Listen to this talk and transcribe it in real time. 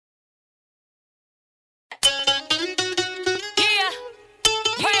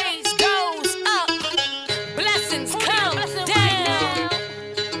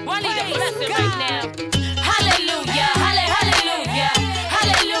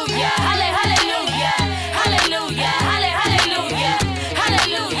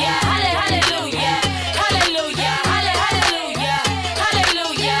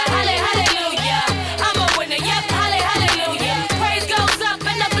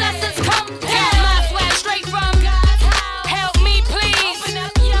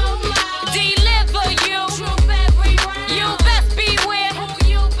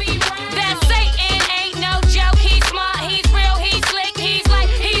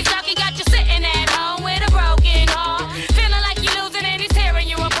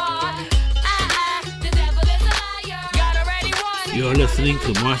listening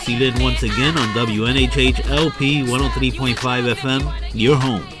to MarceyLynn once again on WNHH LP 103.5 FM, your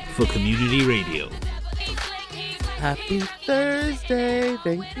home for community radio. Happy Thursday.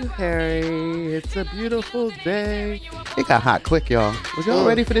 Thank you, Harry. It's a beautiful day. It got hot quick, y'all. Was y'all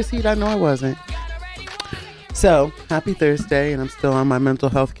ready for this heat? I know I wasn't. So, happy Thursday, and I'm still on my mental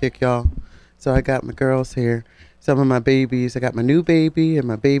health kick, y'all. So I got my girls here. Some of my babies. I got my new baby and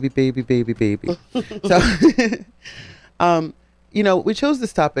my baby. So, we chose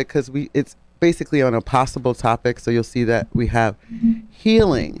this topic because it's basically on a possible topic. So you'll see that we have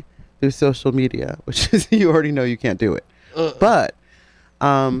healing through social media, which is, you already know you can't do it. But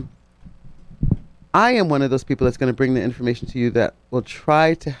I am one of those people that's going to bring the information to you that will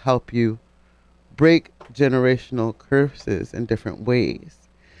try to help you break generational curses in different ways.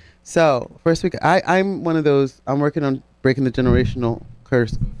 So first week, I'm one of those. I'm working on breaking the generational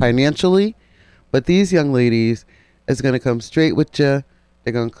curse financially, but these young ladies is going to come straight with you.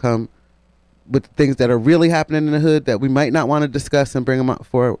 They're going to come with things that are really happening in the hood that we might not want to discuss and bring them up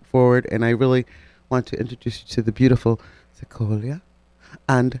forward. And I really want to introduce you to the beautiful Sequoia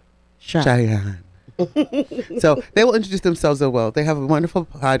and Cheyenne. So they will introduce themselves as well. They have a wonderful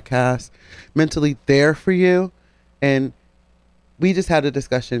podcast, Mentally There For You. And we just had a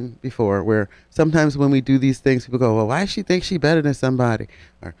discussion before where sometimes when we do these things, people go, well, why does she think she better than somebody?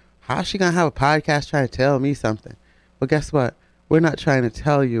 Or how's she going to have a podcast trying to tell me something? Well, guess what? We're not trying to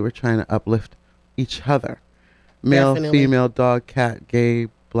tell you. We're trying to uplift each other. Male, Definitely. female, dog, cat, gay,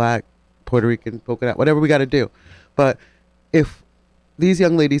 black, Puerto Rican, polka dot, whatever we got to do. But if these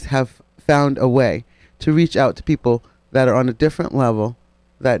young ladies have found a way to reach out to people that are on a different level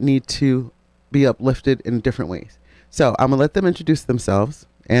that need to be uplifted in different ways. So I'm going to let them introduce themselves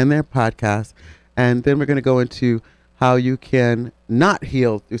and their podcast, and then we're going to go into how you can not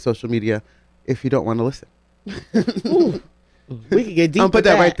heal through social media if you don't want to listen. We can get deep. I'll put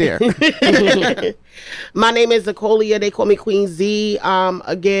that right there. My name is Zacolia. They call me Queen Z.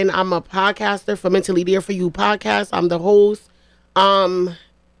 Again, I'm a podcaster for Mentally There For You podcast. I'm the host.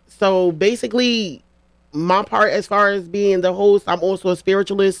 So basically, my part as far as being the host, I'm also a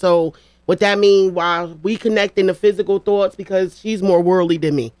spiritualist. So what that means, while we connect in the physical thoughts, because she's more worldly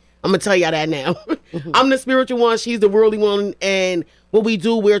than me. I'm going to tell y'all that now. I'm the spiritual one. She's the worldly one. And what we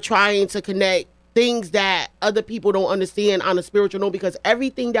do, we're trying to connect things that other people don't understand on a spiritual note, because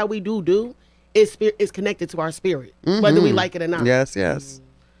everything that we do is connected to our spirit, whether we like it or not. Yes.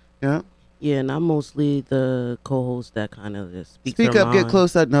 Yeah. Yeah, and I'm mostly the co-host that kind of just speak up, mind. get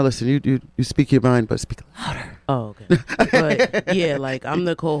close up. Now listen, you speak your mind, but speak louder. Oh, okay. But yeah, like I'm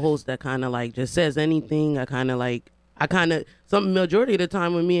the co-host that kind of like just says anything. Some majority of the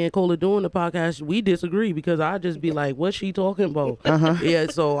time when me and Cole are doing the podcast, we disagree because I just be like, what's she talking about? Yeah,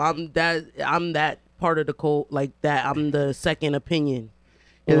 so I'm that part of the like that. I'm the second opinion.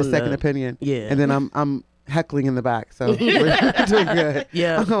 Yeah, the second opinion. Yeah. And then I'm heckling in the back, so we're doing good.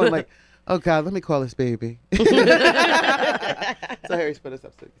 Yeah. I'm going like, oh God, let me call this baby. So Harry, put us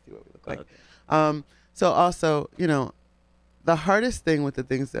up so you can see what we look like. Okay. So also, the hardest thing with the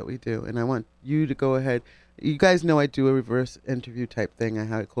things that we do, and I want you to go ahead. You guys know I do a reverse interview type thing. I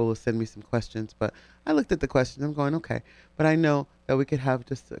had Cola send me some questions, but I looked at the questions. I'm going, okay. But I know that we could have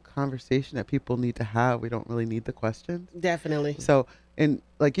just a conversation that people need to have. We don't really need the questions. Definitely. So, and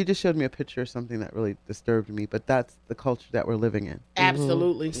like you just showed me a picture of something that really disturbed me, but that's the culture that we're living in.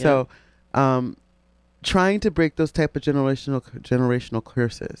 Absolutely. Mm-hmm. So, trying to break those type of generational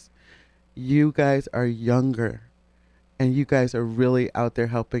curses. You guys are younger, and you guys are really out there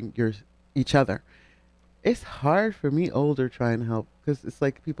helping each other. It's hard for me older trying to help, because it's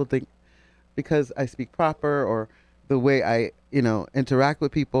like people think because I speak proper or the way I interact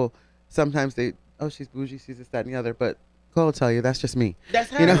with people, sometimes she's bougie, she's this, that, and the other. But Cole will tell you that's just me.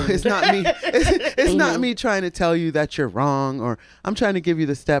 That's her. It's not me. It's not me trying to tell you that you're wrong, or I'm trying to give you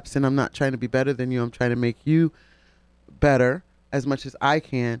the steps, and I'm not trying to be better than you. I'm trying to make you better as much as I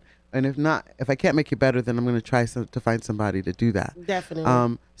can. And if I can't make you better, then I'm going to try to find somebody to do that.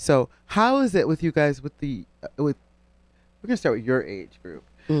 Definitely. So how is it with you guys we're going to start with your age group.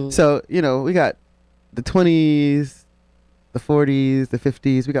 So, we got the 20s, the 40s, the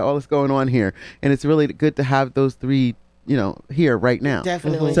 50s. We got all this going on here. And it's really good to have those three, here right now.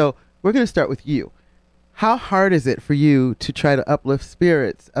 Definitely. So we're going to start with you. How hard is it for you to try to uplift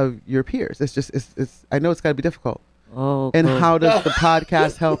spirits of your peers? It's I know it's got to be difficult. Oh, And how does the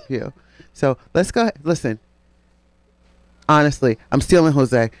podcast help you? So let's go ahead. Listen, honestly, I'm stealing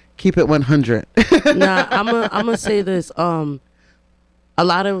Jose. Keep it 100. Nah, I'm gonna say this. A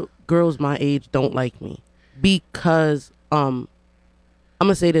lot of girls my age don't like me because I'm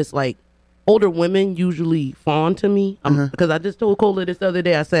gonna say this, like, older women usually fawn to me. Because I just told Cola this the other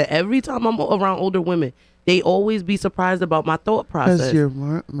day. I said every time I'm around older women, they always be surprised about my thought process. Because you're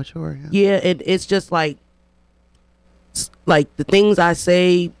more mature. Yeah, and it's just like the things I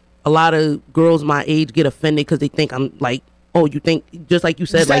say. A lot of girls my age get offended because they think I'm like, oh, you think, just like you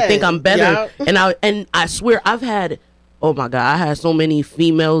said, like think I'm better. Yeah. And I swear I've had, oh my God, I had so many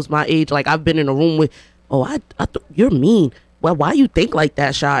females my age. Like I've been in a room with, oh, I you're mean. Well, why you think like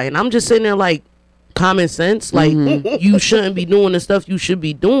that, Shy? And I'm just sitting there like, common sense. Like you shouldn't be doing the stuff you should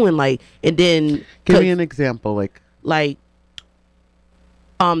be doing. Like, and then give me an example. Like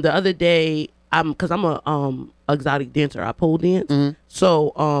the other day, because I'm a exotic dancer. I pole dance.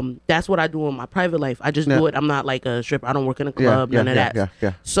 So that's what I do in my private life. I just do it. I'm not like a stripper. I don't work in a club. None of that.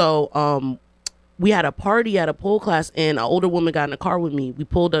 Yeah. So we had a party at a pole class, and an older woman got in the car with me. We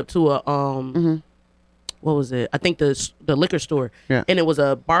pulled up to a what was it? I think the liquor store. Yeah. And it was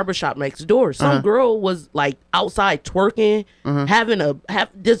a barbershop next door. Some girl was like outside twerking, having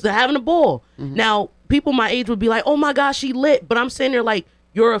a ball. Now people my age would be like, oh my gosh, she lit. But I'm sitting there like,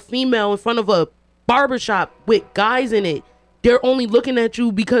 you're a female in front of a barbershop with guys in it. They're only looking at you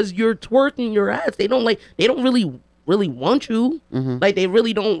because you're twerking your ass. They don't really want you. Like they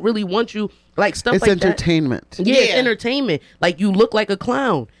really don't really want you. Like stuff it's like that. It's entertainment. Yeah, it's entertainment. Like you look like a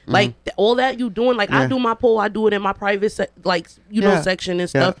clown. Like all that you doing. Like I do my pole. I do it in my private section and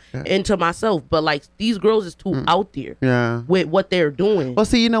stuff and to myself. But like these girls is too out there. Yeah. With what they're doing. Well,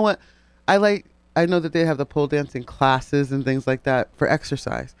 see, you know what? I know that they have the pole dancing classes and things like that for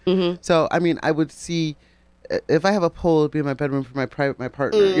exercise. So, I mean, I would see if I have a pole, it'd be in my bedroom for my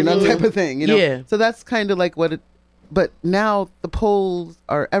partner, you know, type of thing, you know? Yeah. So that's kind of like but now the poles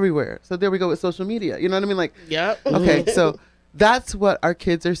are everywhere. So there we go with social media. You know what I mean? Like, okay, so that's what our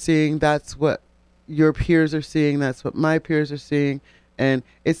kids are seeing. That's what your peers are seeing. That's what my peers are seeing. And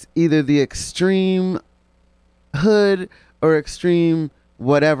it's either the extreme hood or extreme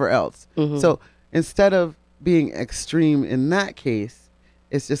whatever else. So instead of being extreme in that case,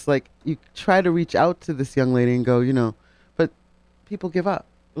 it's just like you try to reach out to this young lady and go, you know, but people give up.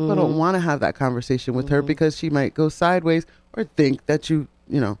 People don't want to have that conversation with her because she might go sideways or think that you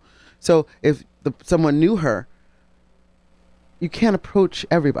know. So if someone knew her, you can't approach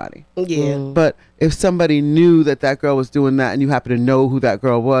everybody. Yeah. But if somebody knew that girl was doing that and you happen to know who that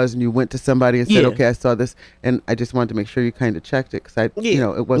girl was and you went to somebody and said, okay, I saw this and I just wanted to make sure you kind of checked it because you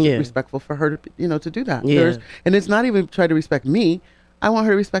know, it wasn't respectful for her to, you know, to do that. Yeah. And it's not even try to respect me. I want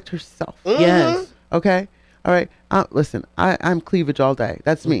her to respect herself. Yes. Okay. All right. Listen, I'm cleavage all day.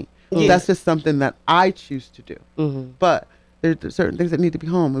 That's me. That's just something that I choose to do. But there's certain things that need to be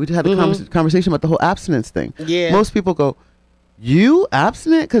home. We just had a conversation about the whole abstinence thing. Yeah. Most people go, you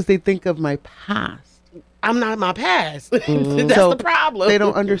abstinent? Because they think of my past. I'm not my past. That's the problem. They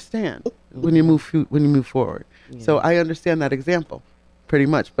don't understand when you move forward. So I understand that example pretty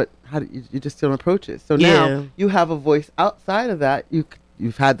much. But how do you just don't approach it? So now you have a voice outside of that.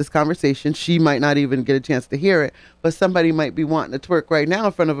 You've had this conversation. She might not even get a chance to hear it, but somebody might be wanting to twerk right now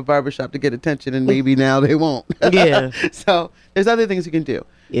in front of a barbershop to get attention, and maybe now they won't. Yeah. So there's other things you can do.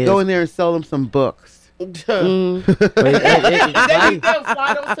 Yes. Go in there and sell them some books. Then you go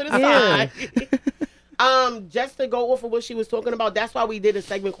fly those to the side. Just to go off of what she was talking about, that's why we did a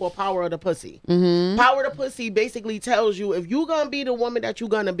segment called Power of the Pussy. Power of the Pussy basically tells you if you're gonna be the woman that you're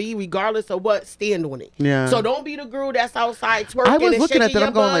gonna be, regardless of what, stand on it. Yeah. So don't be the girl that's outside twerking. I was looking at that.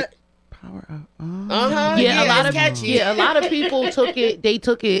 I'm going like, power of. A lot of people took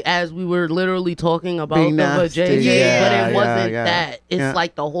it as we were literally talking about the vajayjay, but it wasn't that. It's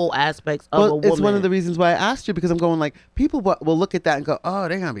like the whole aspects of a woman. It's one of the reasons why I asked you, because I'm going like, people will look at that and go, oh,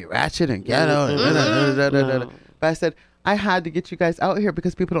 they're gonna be ratchet and ghetto and But I said I had to get you guys out here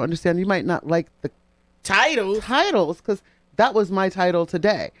because people don't understand. You might not like the titles because that was my title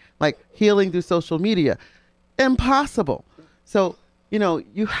today, like healing through social media. Impossible. So, you know,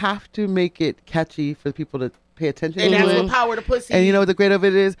 you have to make it catchy for people to pay attention. And that's what Power the Pussy. And you know what the great of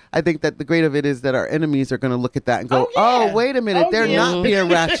it is? I think that the great of it is that our enemies are going to look at that and go, oh wait a minute, they're not being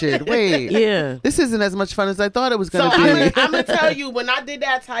ratchet. Wait. This isn't as much fun as I thought it was going to be. I'm going to tell you, when I did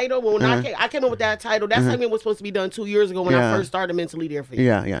that title, when I came up with that title, that segment was supposed to be done 2 years ago when I first started Mentally There For You.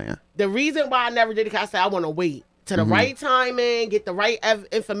 Yeah. The reason why I never did it, because I said I want to wait to the right time and get the right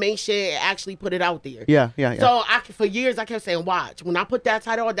information and actually put it out there. Yeah. So for years I kept saying, watch, when I put that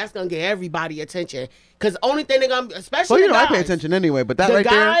title on, that's gonna get everybody attention. Because only thing they're gonna, especially the guys, I pay attention anyway, but that the right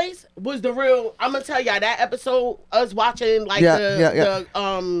guys there was the real. I'm gonna tell y'all that episode, us watching like the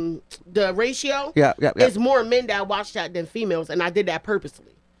ratio. It's more men that watch that than females, and I did that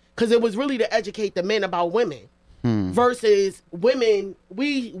purposely because it was really to educate the men about women. versus women.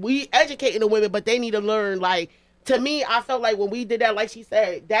 We educating the women, but they need to learn. Like, to me, I felt like when we did that, like she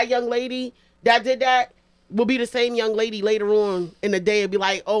said, that young lady that did that will be the same young lady later on in the day and be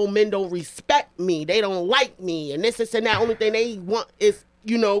like, oh, men don't respect me, they don't like me, and this and that. Only thing they want is,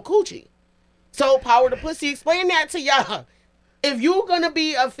 coochie. So power to pussy. Explain that to y'all. If you're going to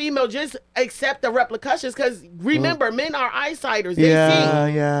be a female, just accept the repercussions, because remember, men are eyesighters. They see.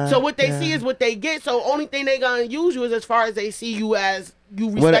 Yeah. So what they see is what they get. So only thing they going to use you is as far as they see you as you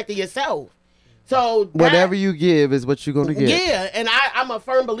respecting yourself. So whatever you give is what you're going to get. Yeah, and I'm a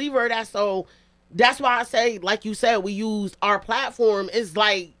firm believer of that. So that's why I say, like you said, we use our platform. It's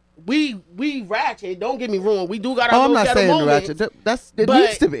like, we ratchet. Don't get me wrong. We do got our I'm not saying moments, ratchet. It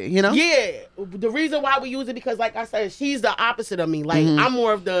needs to be, Yeah. The reason why we use it, because like I said, she's the opposite of me. Like, I'm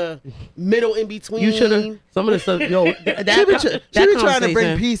more of the middle in between. You should have some of the stuff. Yo, she be trying to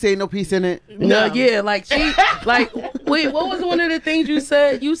bring peace. Ain't no peace in it. No, yeah, like she, like, wait, what was one of the things you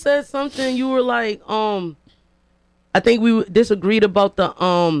said? You said something. You were like, I think we disagreed about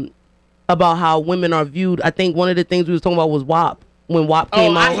about how women are viewed. I think one of the things we was talking about was WAP. When WAP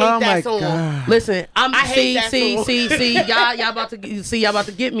came out, I hate that song. God. Listen, I hate that song. see, y'all about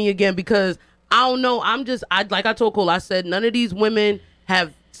to get me again, because I don't know. Like I told Cole, I said none of these women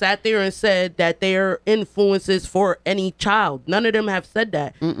have sat there and said that they're influences for any child. None of them have said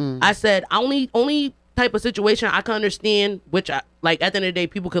that. I said only type of situation I can understand, which like at the end of the day,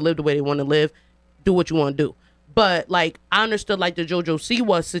 people can live the way they want to live, do what you want to do. But like I understood like the JoJo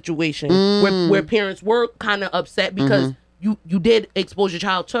Siwa situation where parents were kind of upset because you did expose your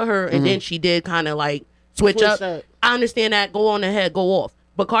child to her, and then she did kind of like switch up. I understand that. Go on ahead, go off.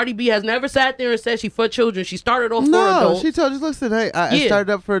 But Cardi B has never sat there and said she for children. She started off for adults. She told us, listen, hey, I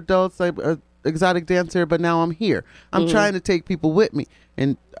started up for adults, like an exotic dancer, but now I'm here. I'm trying to take people with me.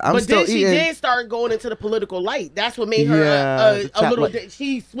 And then she did start going into the political light. That's what made her a little.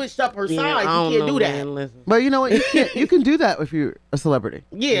 She switched up her side. You can't do that. Man, but you know what? You can do that if you're a celebrity.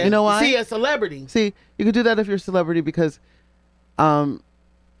 Yeah. You know why? See, a celebrity. See, you can do that if you're a celebrity because,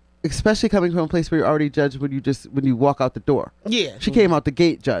 especially coming from a place where you're already judged when you walk out the door. Yeah. She came out the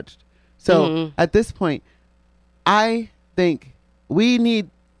gate judged. So at this point, I think we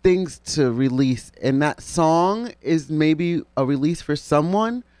need things to release, and that song is maybe a release for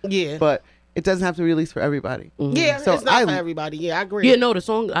someone. Yeah. But it doesn't have to release for everybody. Yeah, so it's not for everybody. Yeah, I agree. Yeah, no, the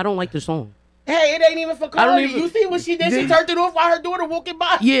song, I don't like the song. Hey, it ain't even for Cardi. You see what she did? She turned it off while her daughter walking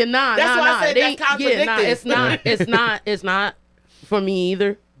by. Yeah, nah. That's why I said that's contradicting. Yeah, it's not for me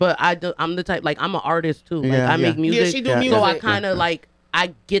either. But I'm the type, like, I'm an artist too. Like, I make music. Yeah, she do music. So I kind of like,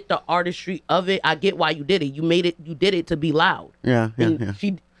 I get the artistry of it. I get why you did it. You did it to be loud. Yeah.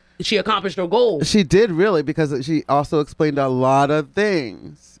 She accomplished her goal. She did really, because she also explained a lot of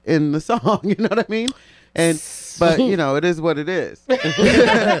things in the song. You know what I mean? But it is what it is.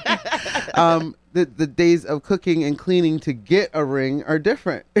 The days of cooking and cleaning to get a ring are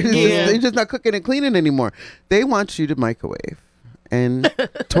different. They're just not cooking and cleaning anymore. They want you to microwave and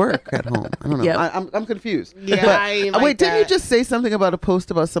twerk at home. I don't know. Yep. I'm confused. Yeah, but, I ain't like wait, that. didn't you just say something about a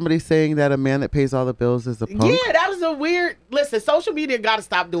post about somebody saying that a man that pays all the bills is a punk? Yeah, that was a weird. Listen, social media got to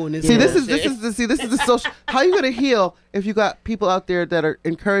stop doing this. See, this is the social. How are you gonna heal if you got people out there that are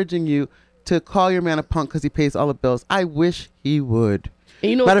encouraging you to call your man a punk because he pays all the bills? I wish he would.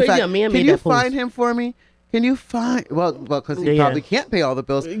 And you know, matter of fact, a man can made you that post. find him for me? Can you find because he probably can't pay all the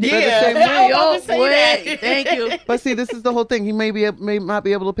bills. Yeah, thank you. But see, this is the whole thing. He may not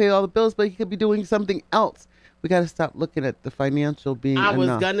be able to pay all the bills, but he could be doing something else. We got to stop looking at the financial being enough. I was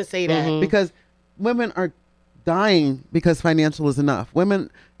gonna say that because women are dying because financial is enough.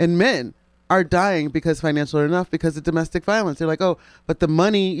 Women and men are dying because financial are enough because of domestic violence. They're like, oh, but the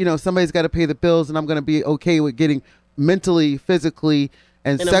money, somebody's got to pay the bills, and I'm going to be okay with getting mentally, physically,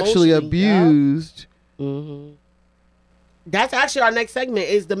 and sexually abused. That's actually our next segment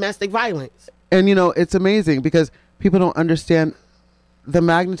is domestic violence. And it's amazing because people don't understand the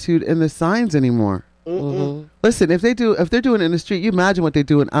magnitude and the signs anymore. Listen, if they're doing it in the street, you imagine what they're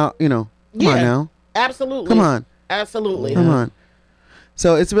doing out. Come on now, absolutely. Come on, absolutely. Come on.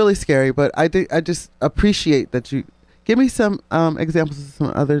 So it's really scary, but I just appreciate that you give me some examples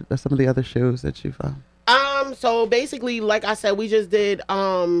of some of the other shows that you found. So basically, like I said, we just did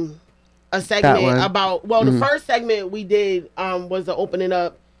a segment about the first segment we did was the opening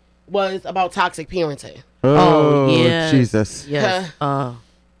up was about toxic parenting. Oh yeah, Jesus. Yes.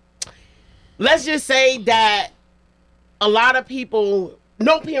 Let's just say that a lot of people,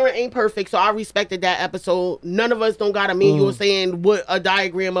 no parent ain't perfect, so I respected that episode. None of us don't got a manual saying what a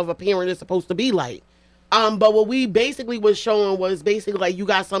diagram of a parent is supposed to be like. But what we basically was showing was basically like you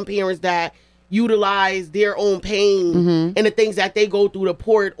got some parents that utilize their own pain and the things that they go through to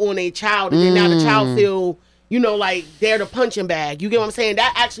pour it on a child, and then now the child feel, you know, like they're the punching bag. You get what I'm saying?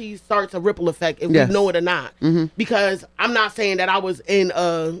 That actually starts a ripple effect if we know it or not. Because I'm not saying that I was in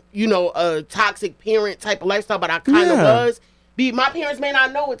a toxic parent type of lifestyle, but I kind of was. My parents may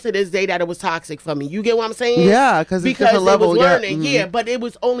not know it to this day that it was toxic for me. You get what I'm saying? Yeah, because it's different level. They was learning, but it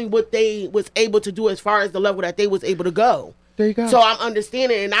was only what they was able to do as far as the level that they was able to go. There you go. So I'm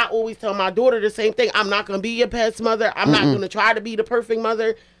understanding, and I always tell my daughter the same thing. I'm not going to be your pet's mother. I'm not going to try to be the perfect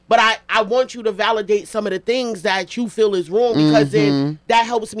mother. But I want you to validate some of the things that you feel is wrong, because then that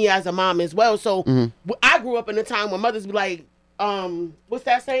helps me as a mom as well. So I grew up in a time when mothers be like, what's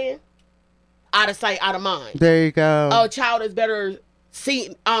that saying? Out of sight, out of mind. There you go. A child is better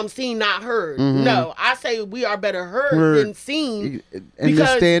seen, not heard. No, I say we are better heard than seen. In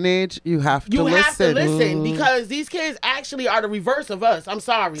this day and age, you have to listen. You have to listen because these kids actually are the reverse of us. I'm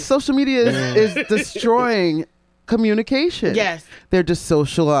sorry. Social media is destroying communication. Yes. They're just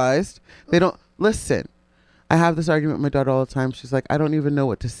socialized. They don't listen. I have this argument with my daughter all the time. She's like, I don't even know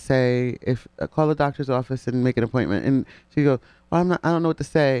what to say. If I call the doctor's office and make an appointment, and she goes, well, I don't know what to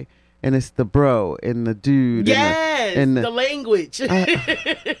say. And it's the bro and the dude. Yes, and the language.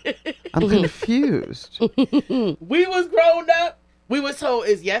 I'm confused. We was grown up. We was told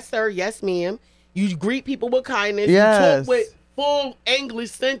is yes, sir, yes, ma'am. You greet people with kindness. Yes. You talk with full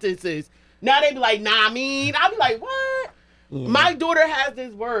English sentences. Now they be like, nah, I mean. I be like, what? My daughter has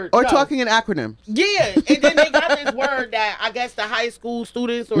this word. Or talking in acronyms. Yeah, and then they got this word that I guess the high school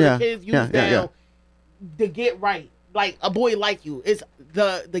students or the kids use now. To get right. Like a boy like you. It's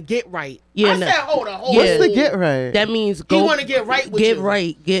the get right. Yeah, I said, hold on. What's the get right? That means go. He want to get right with get you.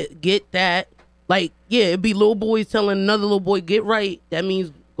 Right. Get that. Like, yeah, it'd be little boys telling another little boy get right. That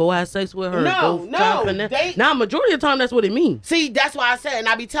means go have sex with her. No. Now, majority of the time, that's what it means. See, that's why I said, and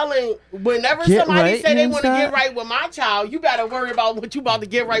I be telling, whenever somebody say they want to get right with my child, you better worry about what you about to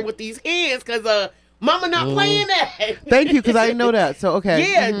get right with these kids, because mama not playing that. Thank you, because I didn't know that. So,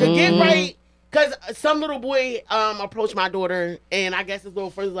 okay. Yeah, to get right. Because some little boy approached my daughter, and I guess his little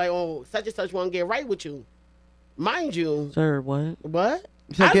friend was like, oh, such and such want to get right with you. Mind you. Sir, what? What?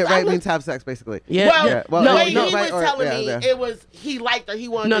 So get right means have sex, basically. Yeah. Well, the way he was telling me, it was he liked her, he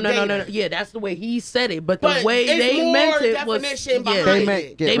wanted to date her. No. Yeah, that's the way he said it. But the way they meant it was... They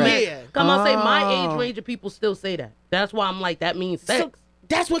meant get right. Come on, say my age range of people still say that. That's why I'm like, that means sex. So,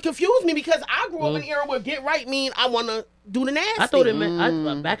 that's what confused me, because I grew up in an era where get right mean I want to do the nasty. I thought it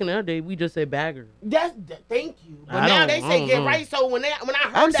meant, back in the day, we just said bagger. Thank you. But now they say get right, so when I heard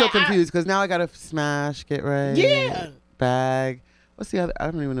that... I'm so confused, because now I got to smash, get right. Yeah. Bag. What's the other? I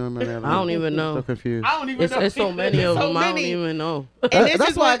don't even know. I don't even know. I'm so confused. I don't even know. It's so many of them. I don't even know.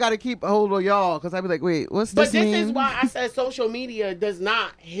 That's why I got to keep a hold of y'all, because I be like, wait, what's this mean? But this is why I said social media does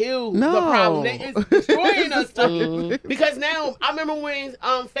not heal the problem. It's destroying us. Because now, I remember when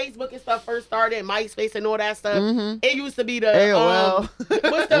Facebook and stuff first started, MySpace and all that stuff, it used to be the AOL.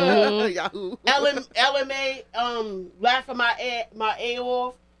 What's the Yahoo. LMA, laughing my A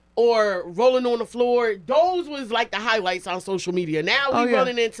off. Or rolling on the floor. Those was like the highlights on social media. Now we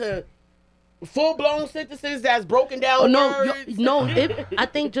running into full-blown sentences that's broken down words. I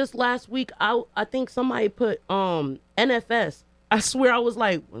think just last week, I think somebody put NFS. I swear I was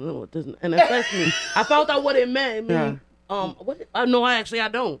like, what does NFS mean? I found out what it meant. It mean, no, I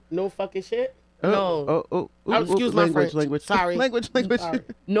don't. No fucking shit? No. Excuse my French. Language. Sorry. Language. Sorry.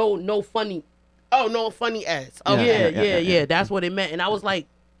 No funny. Oh, no funny ass. Oh, yeah. That's what it meant. And I was like,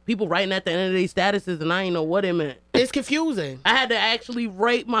 people writing at the end of their statuses, and I didn't know what it meant. It's confusing. I had to actually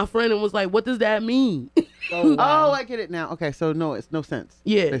write my friend and was like, what does that mean? Oh, I get it now. Okay, so no, it's no sense.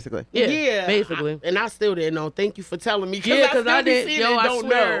 Yeah. Basically. Yeah, basically. I still didn't know. Thank you for telling me. Because I didn't. Yo, I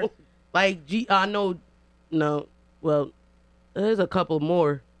swear. Know. Like, I know. No. Well, there's a couple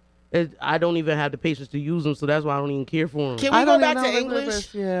more. I don't even have the patience to use them, so that's why I don't even care for them. Can we go back to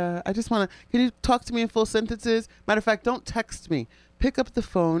English? Yeah. I just want to. Can you talk to me in full sentences? Matter of fact, don't text me. Pick up the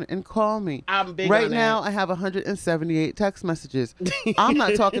phone and call me. I'm big right on now, that. I have 178 text messages. I'm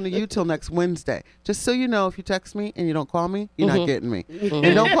not talking to you till next Wednesday. Just so you know, if you text me and you don't call me, you're not getting me.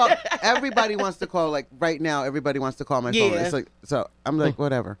 And don't call. Everybody wants to call. Like right now, everybody wants to call my phone. It's like, so I'm like,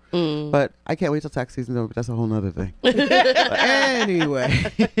 whatever. But I can't wait till tax season's over. But that's a whole nother thing. But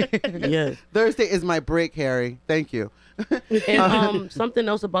anyway, yes. Thursday is my break, Harry. Thank you. And something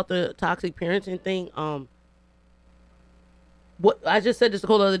else about the toxic parenting thing. What I just said this the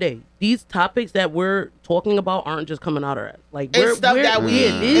whole other day. These topics that we're talking about aren't just coming out of us. Like it's stuff that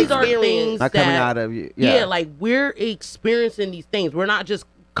these are things not coming out of you. Yeah, like we're experiencing these things. We're not just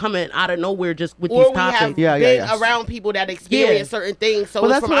coming out of nowhere just with or these we have topics. been around people that experience certain things, so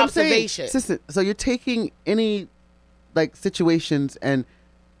it's from observation. So you're taking any like situations and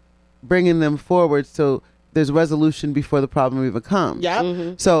bringing them forward so there's resolution before the problem even comes.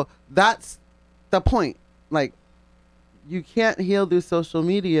 Yeah. So that's the point. Like, you can't heal through social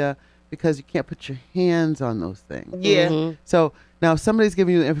media because you can't put your hands on those things. Yeah. So now if somebody's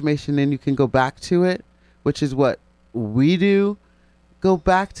giving you the information, then you can go back to it, which is what we do. Go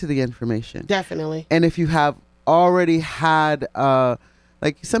back to the information. Definitely. And if you have already had,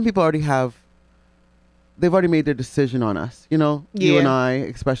 like some people already have, they've already made their decision on us, you know, you and I,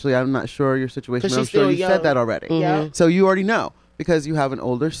 especially. I'm not sure your situation, but I'm sure you said that already. Yeah. So you already know because you have an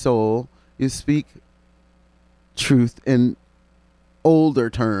older soul. You speak truth in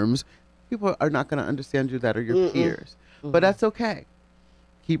older terms. People are not going to understand you that are your peers, but that's okay.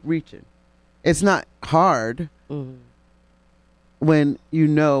 Keep reaching. It's not hard when you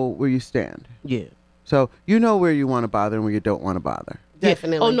know where you stand. Yeah. So you know where you want to bother and where you don't want to bother.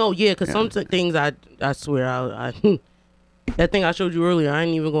 Definitely. Oh no, yeah, because some things I swear I that thing I showed you earlier, I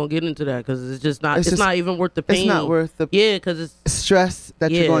ain't even gonna get into that because it's just not. It's not even worth the pain. It's not worth the because it's stress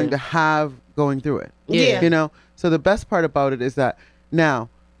that you're going to have going through it. Yeah. You know. So the best part about it is that now,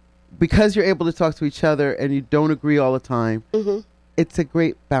 because you're able to talk to each other and you don't agree all the time, it's a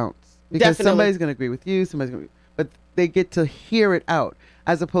great bounce because somebody's gonna agree with you, somebody's gonna, but they get to hear it out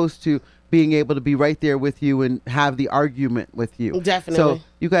as opposed to being able to be right there with you and have the argument with you. Definitely. So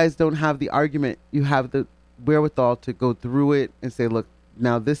you guys don't have the argument. You have the wherewithal to go through it and say, look,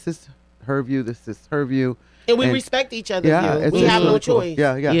 now this is her view, this is her view. And we respect each other's view. We it's have no really cool. choice.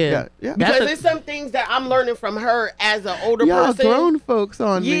 Yeah. Because there's some things that I'm learning from her as an older Y'all person. grown folks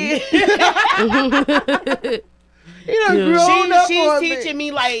on me. She's teaching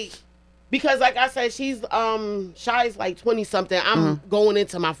me like, because like I said, she's Shy's like 20 something. I'm going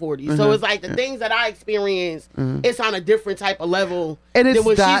into my 40s. So it's like the things that I experience, it's on a different type of level and it's than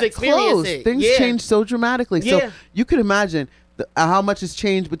when that she's experiencing. Things change so dramatically. Yeah. So you can imagine how much has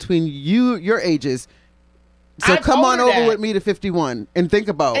changed between your ages. So come on over with me to 51 and think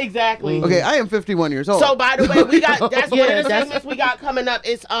about. Exactly. Okay, I am 51 years old. So by the way, we got that's one of the segments we got coming up.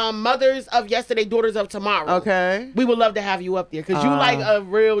 It's Mothers of Yesterday, Daughters of Tomorrow. Okay. We would love to have you up there because you like a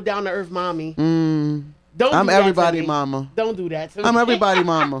real down to earth mommy. I'm everybody mama. Don't do that to me. I'm everybody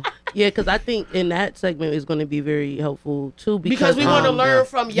mama. Yeah, because I think in that segment is going to be very helpful too. Because we want to learn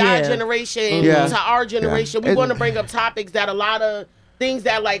from y'all generation to our generation. We want to bring up topics that a lot of things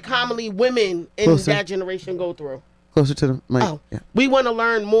that like commonly women in that generation go through. Closer to the mic. We want to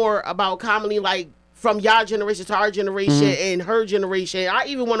learn more about commonly like from y'all generation to our generation and her generation. I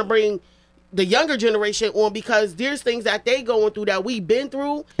even want to bring the younger generation on because there's things that they going through that we've been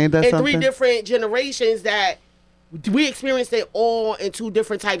through in three different generations that we experienced it all in two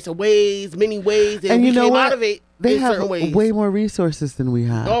different types of ways, many ways, and we came out of it they in have certain ways. Way more resources than we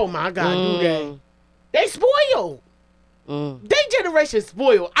have. Oh my God, do they spoiled. They generation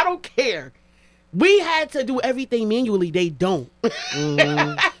spoiled. I don't care. We had to do everything manually. They don't.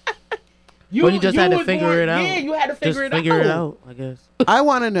 You just had to figure it out. Yeah, you had to figure it out, I guess. I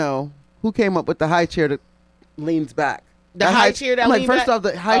want to know who came up with the high chair that leans back. The high chair that leans back? First off,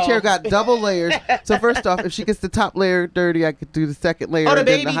 the high chair got double layers. So first off, if she gets the top layer dirty, I could do the second layer. Oh, the and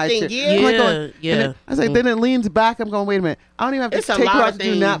then baby the high thing, chair. yeah. I was like, then it leans back. I'm going, wait a minute. I don't even have to take her out to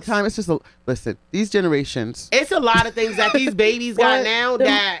do nap time. It's just, listen, these generations. It's a lot of things that these babies got now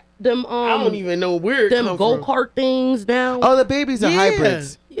that I don't even know where it them go-kart things now. Oh, the babies are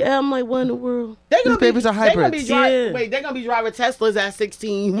hybrids. Yeah, I'm like, what in the world? These babies are hybrids. They're going to be driving Teslas at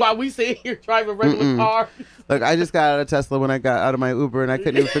 16 while we sit here driving regular cars. Look, I just got out of Tesla when I got out of my Uber and I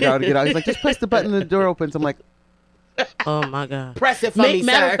couldn't even figure out how to get out. He's like, just press the button and the door opens. I'm like, oh my God. Press it for me,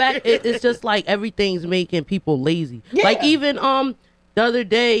 Matter sir. of fact, it's just like everything's making people lazy. Yeah. Like even the other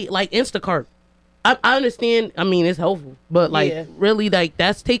day, like Instacart. I understand, I mean, it's helpful, but like really like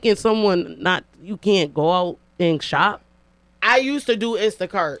that's taking someone you can't go out and shop. I used to do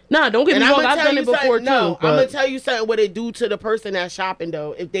Instacart. Nah, don't get me wrong. I've done it before too. No, I'm gonna tell you something. What it do to the person that's shopping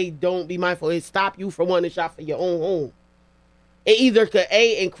though, if they don't be mindful, it stop you from wanting to shop for your own home. It either could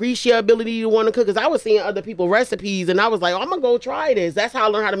increase your ability to want to cook. Because I was seeing other people recipes, and I was like, I'm gonna go try this. That's how I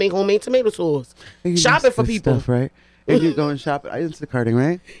learned how to make homemade tomato sauce. Shopping for people, stuff, right? And you go and shop at Instacarting,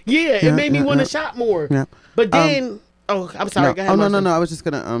 right? Yeah, it made me want to shop more. Yeah. But then, I'm sorry. Go ahead. No. I was just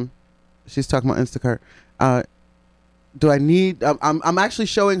gonna. She's talking about Instacart. Do I need? I'm actually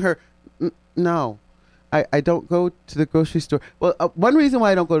showing her. No, I don't go to the grocery store. Well, one reason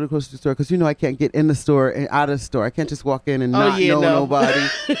why I don't go to the grocery store because I can't get in the store and out of the store. I can't just walk in and not know nobody.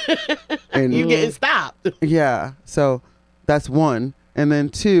 And you getting stopped. Yeah, so that's one. And then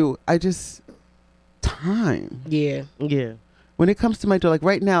 2, I just time. Yeah. Yeah. When it comes to my door, like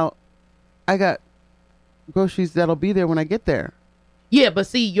right now, I got groceries that'll be there when I get there. Yeah, but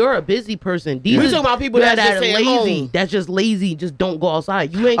see, you're a busy person. These We are- talking about people that that's just are staying lazy. home. That's just lazy. Just don't go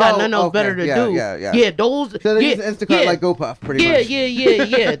outside. You ain't got nothing else better to do. Yeah. Those. So they yeah, use Instacart yeah, like GoPuff, pretty yeah, much.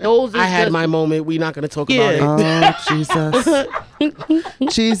 yeah. Those. Is I had just- my moment. We're not going to talk Yeah. about it. Oh,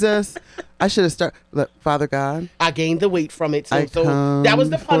 Jesus. Jesus. I should have started. Look, Father God, I gained the weight from it. I So that was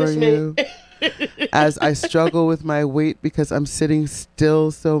the come for punishment. you as I struggle with my weight because I'm sitting still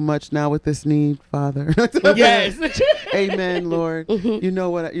so much now with this need, Father. Yes. Amen, Lord. You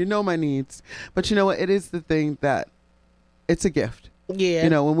know my needs. But you know what? It is the thing that it's a gift. Yeah. You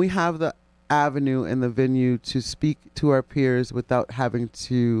know, when we have the avenue and the venue to speak to our peers without having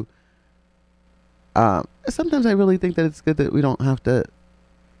to sometimes I really think that it's good that we don't have to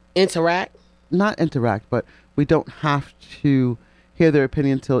not interact, but we don't have to hear their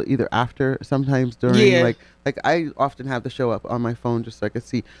opinion till either after, sometimes during. Yeah. Like I often have the show up on my phone just so I can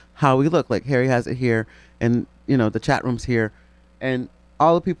see how we look. Like Harry has it here, and you know the chat room's here, and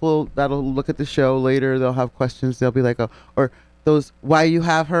all the people that'll look at the show later, they'll have questions. They'll be like, oh, or those, why you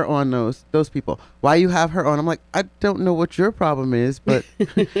have her on, those people, why you have her on. I'm like, I don't know what your problem is, but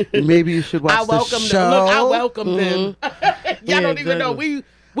maybe you should watch I welcome the show. them. Look, I welcome them. Y'all don't even know. exactly.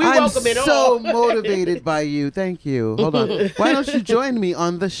 We I'm welcome it so all. motivated by you. Thank you. Hold on. Why don't you join me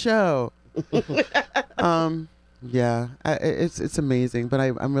on the show? Yeah, it's amazing, but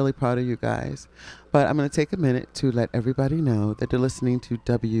I'm really proud of you guys. But I'm going to take a minute to let everybody know that they're listening to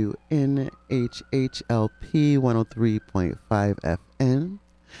WNHHLP 103.5 FM,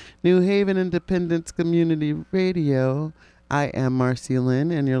 New Haven Independence Community Radio. I am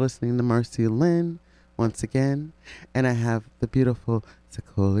MarceyLynn, and you're listening to MarceyLynn once again. And I have the beautiful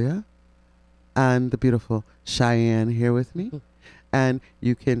Sequoia and the beautiful Cheyenne here with me. And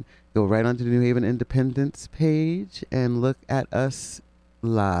you can go right onto the New Haven Independence page and look at us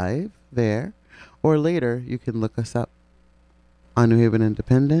live there. Or later, you can look us up on New Haven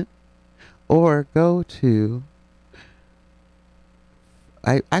Independent. Or go to...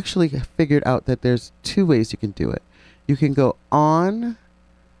 I actually figured out that there's 2 ways you can do it. You can go on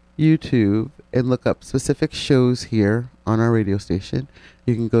YouTube and look up specific shows here on our radio station.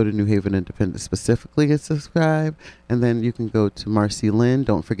 You can go to New Haven Independent specifically and subscribe. And then you can go to MarceyLynn.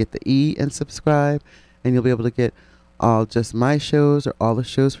 Don't forget the E and subscribe. And you'll be able to get all just my shows or all the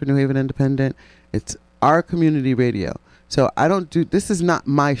shows for New Haven Independent. It's our community radio. So this is not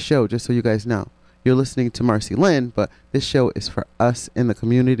my show, just so you guys know. You're listening to MarceyLynn, but this show is for us in the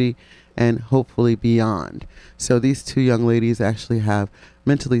community and hopefully beyond. So these 2 young ladies actually have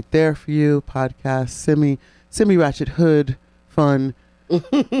Mentally There For You podcast, semi ratchet hood fun,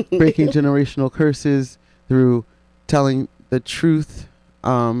 breaking generational curses through telling the truth,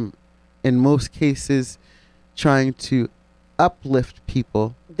 in most cases trying to uplift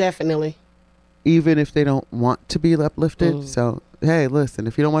people, Definitely. even if they don't want to be uplifted. So hey, listen,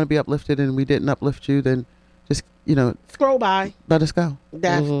 if you don't want to be uplifted and we didn't uplift you, then just Scroll by. let us go.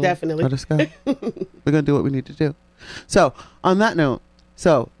 Definitely. Let us go. We're gonna do what we need to do. So on that note,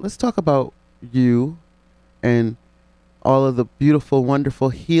 let's talk about you and all of the beautiful, wonderful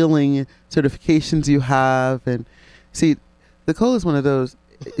healing certifications you have. And see, Nicole is one of those.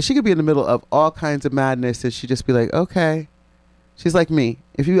 She could be in the middle of all kinds of madness and she just be like, okay. She's like me.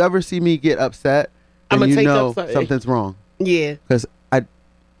 If you ever see me get upset, then I'ma you take know up something. something's wrong. Yeah. Because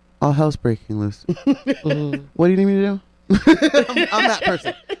all hell's breaking loose. What do you need me to do? I'm that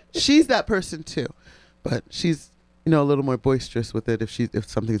person. She's that person too, but she's a little more boisterous with it if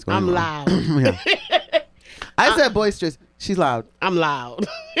something's going on. I'm loud. Yeah. I said boisterous. She's loud. I'm loud.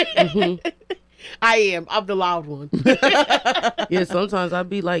 I am. I'm the loud one. Yeah, sometimes I'd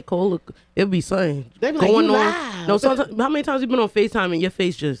be like, Cole, it'll be something They be like, going "You on. loud." No, sometimes, how many times you been on FaceTime and your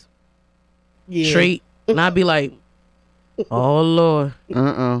face just Yeah. straight? And I'd be like, oh, Lord.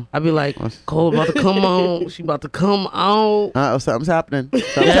 I'd be like, Cole about to come on. She about to come on. Something's happening.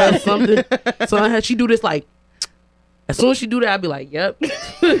 Yeah, something. So she do this like, as soon as she do that, I'd be like, yep.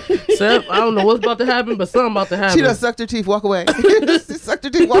 Seth, I don't know what's about to happen, but something about to happen. She done sucked her teeth, walk away. She sucked her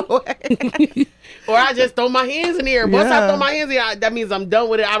teeth, walk away. Or I just throw my hands in the air. Once I Yeah. throw my hands in the air, that means I'm done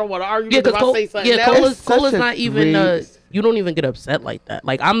with it. I don't want to argue Yeah, with because if I say something else. Cola's Such a not even, great- you don't even get upset like that.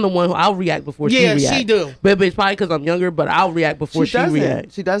 Like, I'm the one who, I'll react before she Yeah, reacts. she do. But it's probably because I'm younger, but I'll react before she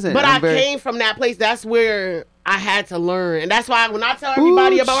reacts. She doesn't. But I'm I came from that place. That's where I had to learn. And that's why when I tell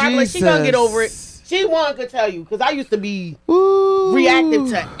everybody Ooh, about her, I'm like, she gonna get over it. Jesus. She one could tell you. Because I used to be Ooh. reactive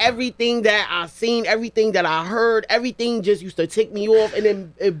to everything that I seen, everything that I heard. Everything just used to tick me off. And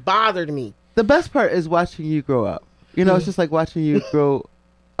then it bothered me. The best part is watching you grow up. You know, it's just like watching you grow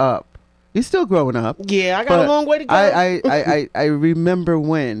up. You're still growing up. Yeah, I got a long way to go. I remember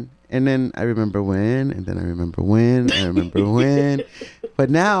when, and then I remember when, and then I remember when, I remember when. But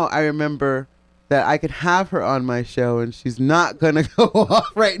now I remember that I could have her on my show and she's not going to go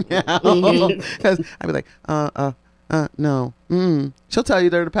off right now. Because I'd be like, no. She'll tell you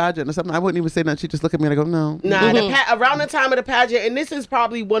they're in a pageant or something. I wouldn't even say nothing. She'd just look at me and I go, no. Nah, around the time of the pageant, and this is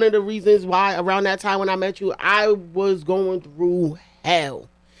probably one of the reasons why around that time when I met you, I was going through hell.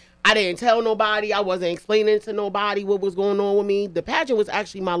 I didn't tell nobody. I wasn't explaining to nobody what was going on with me. The pageant was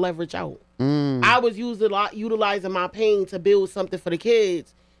actually my leverage out. I was utilizing my pain to build something for the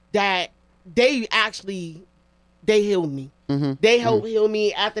kids that they healed me. They helped heal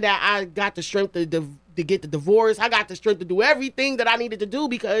me. After that, I got the strength to get the divorce. I got the strength to do everything that I needed to do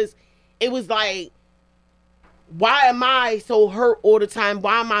because it was like, why am I so hurt all the time?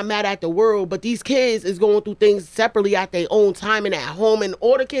 Why am I mad at the world? But these kids is going through things separately at their own time and at home. And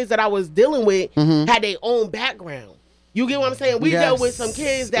all the kids that I was dealing with had their own background. You get what I'm saying? We dealt with some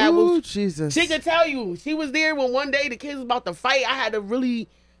kids that Jesus. She could tell you. She was there when one day the kids was about to fight. I had to really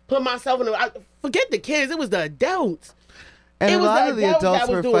put myself forget the kids. It was the adults. And a lot of the adults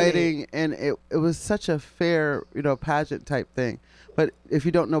were fighting, and it was such a fair, pageant type thing. But if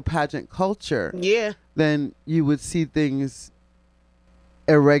you don't know pageant culture, then you would see things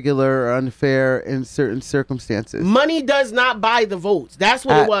irregular or unfair in certain circumstances. Money does not buy the votes. That's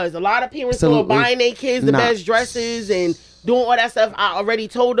what it was. A lot of parents were buying their kids the best dresses and doing all that stuff. I already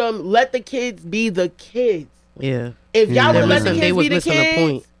told them, let the kids be the kids. Yeah. If y'all would let the kids be the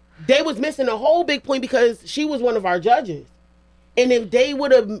kids, they was missing a whole big point because she was one of our judges. And if they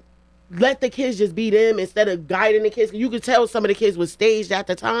would have let the kids just be them instead of guiding the kids, you could tell some of the kids was staged at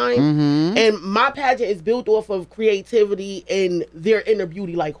the time. And my pageant is built off of creativity and their inner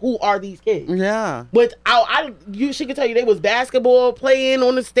beauty. Like, who are these kids? Yeah. She could tell you they was basketball playing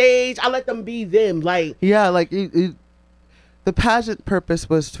on the stage. I let them be them. Like, yeah, like the pageant purpose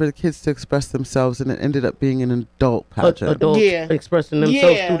was for the kids to express themselves, and it ended up being an adult pageant. Adults expressing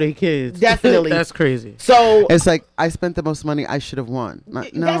themselves through their kids. Definitely. That's crazy. So it's like, I spent the most money, I should have won. No.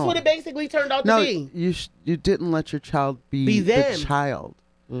 That's what it basically turned out to be. You didn't let your child be the child.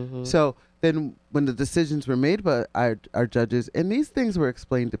 So then when the decisions were made by our judges, and these things were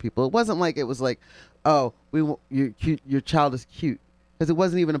explained to people, it wasn't like, oh, your child is cute. Because it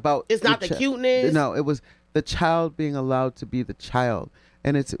wasn't even about... It's not the cuteness. No, it was the child being allowed to be the child.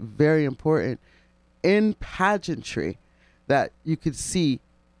 And it's very important in pageantry that you could see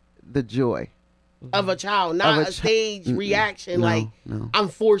the joy of a child, not a stage reaction. No. I'm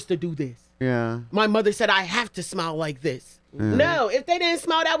forced to do this. Yeah. My mother said I have to smile like this. No, if they didn't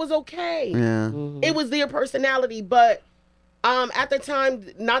smile, that was okay. Yeah. It was their personality. But at the time,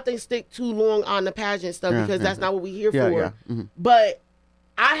 nothing stick too long on the pageant stuff because that's not what we're here for. But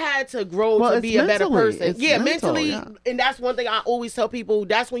I had to grow to be a better person. Mentally. And that's one thing I always tell people.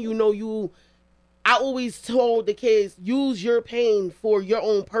 That's when I always told the kids, use your pain for your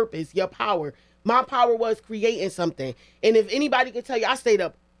own purpose, your power. My power was creating something. And if anybody could tell you, I stayed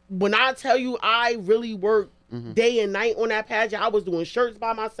up. When I tell you I really worked day and night on that pageant, I was doing shirts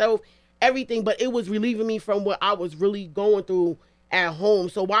by myself, everything. But it was relieving me from what I was really going through at home.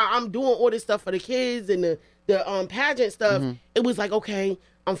 So while I'm doing all this stuff for the kids and the pageant stuff, it was like, okay,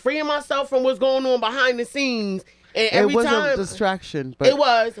 I'm freeing myself from what's going on behind the scenes. And every time, it was a distraction, but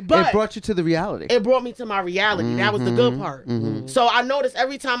it brought you to the reality. It brought me to my reality. That was the good part. So I noticed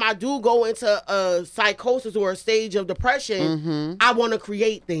every time I do go into a psychosis or a stage of depression, I want to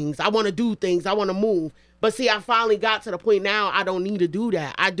create things. I want to do things. I want to move. But see, I finally got to the point now I don't need to do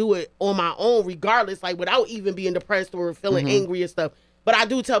that. I do it on my own regardless, like without even being depressed or feeling angry and stuff. But I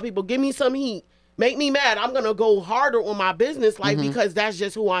do tell people, give me some heat. Make me mad. I'm going to go harder on my business life because that's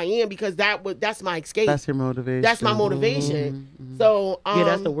just who I am, because that's my escape. That's your motivation. That's my motivation. So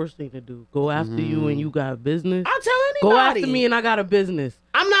that's the worst thing to do. Go after you and you got business. I'll tell anybody. Go after me and I got a business.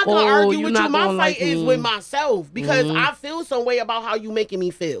 I'm not going to argue with you. My fight is with myself because I feel some way about how you making me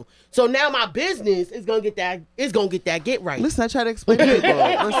feel. So now my business is going to get that. It's going to get that get right. Listen, I try to explain to people.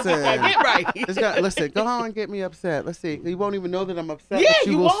 Listen. Get right. Listen, go on and get me upset. Let's see. You won't even know that I'm upset. Yeah,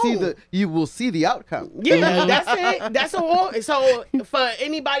 but you will see the outcome. Yeah, that's it. That's all. So for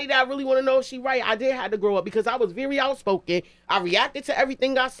anybody that really want to know if she right, I did have to grow up because I was very outspoken. I reacted to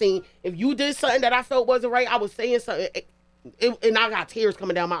everything I seen. If you did something that I felt wasn't right, I was saying something. And I got tears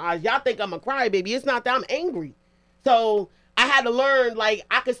coming down my eyes. Y'all think I'm a crybaby. It's not that. I'm angry. So I had to learn, like,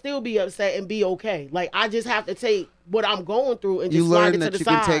 I could still be upset and be okay. Like, I just have to take what I'm going through and just slide it to the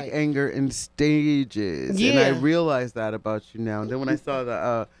side. You learn that you can take anger in stages. Yeah. And I realized that about you now. And then when I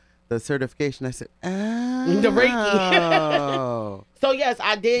saw the certification, I said, The Reiki. So yes,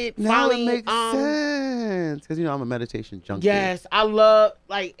 I did now finally. it makes sense because I'm a meditation junkie. Yes, I love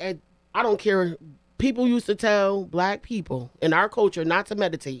I don't care. People used to tell black people in our culture not to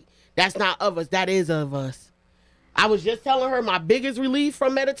meditate. That's not of us. That is of us. I was just telling her my biggest relief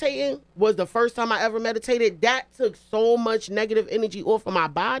from meditating was the first time I ever meditated. That took so much negative energy off of my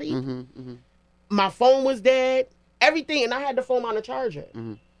body. My phone was dead, everything, and I had the phone on the charger.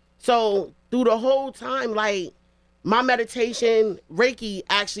 So through the whole time, like my meditation, Reiki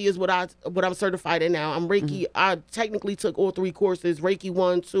actually is what I'm certified in now. I'm Reiki. I technically took all 3 courses: Reiki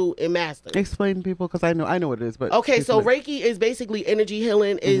 1, 2, and Master. Explain to people because I know what it is. But okay, so Reiki is basically energy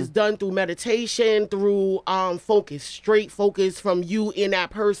healing. Is done through meditation, through focus, straight focus from you in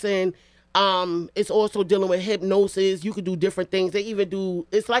that person. It's also dealing with hypnosis. You could do different things. They even do,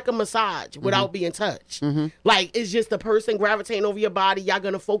 it's like a massage without being touched. Like it's just the person gravitating over your body. Y'all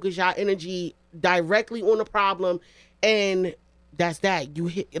gonna focus your energy directly on the problem, and that's that. You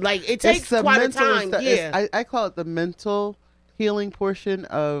hit, like it takes quite a time. Yeah, I call it the mental healing portion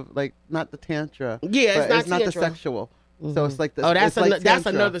of, like, not the tantra. Yeah, it's not the sexual. So it's like that's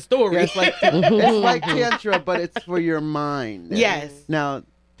another story. Yeah, it's like tantra, but it's for your mind. Yes. Now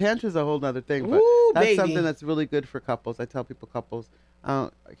tantra is a whole other thing, but that's something that's really good for couples. I tell people, couples, I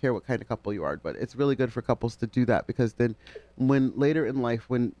don't care what kind of couple you are, but it's really good for couples to do that, because then when later in life,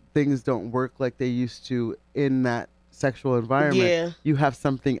 when things don't work like they used to in that sexual environment, you have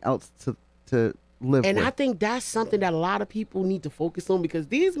something else to live and with. I think that's something that a lot of people need to focus on, because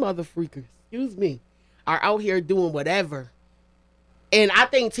these mother freakers, excuse me, are out here doing whatever. And I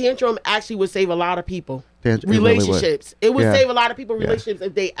think tantrum actually would save a lot of people relationships. It would save a lot of people relationships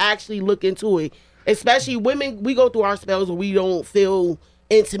if they actually look into it. Especially women, we go through our spells where we don't feel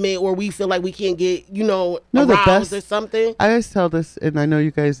intimate, or we feel like we can't get, aroused or something. I always tell this, and I know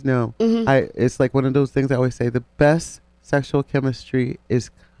you guys know, it's like one of those things I always say, the best sexual chemistry is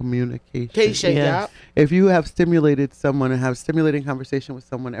communication. If you have stimulated someone and have stimulating conversation with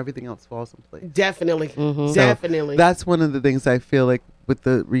someone, everything else falls in place. Definitely. So Definitely. That's one of the things I feel like with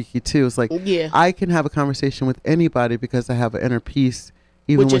the Reiki too. It's like, I can have a conversation with anybody because I have an inner peace,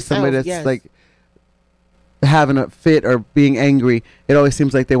 even with somebody that's like having a fit or being angry. It always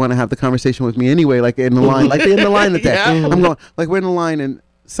seems like they want to have the conversation with me anyway, like in the line, like in the line that I'm going, like we're in the line and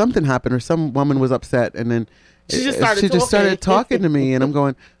something happened, or some woman was upset, and then she just started talking to me, and I'm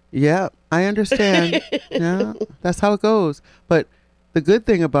going, yeah, I understand. Yeah, that's how it goes. But the good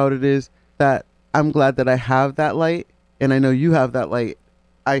thing about it is that I'm glad that I have that light, and I know you have that light.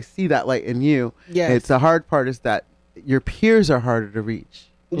 I see that light in you. Yeah. It's the hard part is that your peers are harder to reach.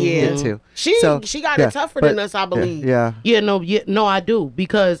 Yeah. Too. She got it tougher than us, I believe. No, I do,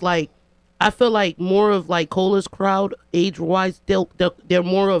 because like I feel like more of like Cola's crowd, age wise, they're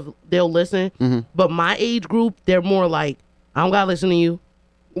more of, they'll listen. But my age group, they're more like, I don't gotta listen to you.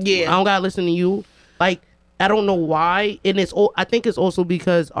 Yeah, I don't gotta listen to you. Like, I don't know why, and I think it's also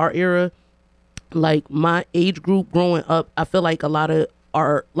because our era, like my age group growing up, I feel like a lot of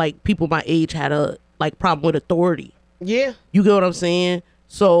our like people my age had a like problem with authority. Yeah, you get what I'm saying?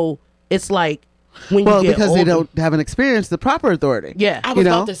 So it's like, when you get because older, they don't haven't experienced the proper authority. Yeah, I was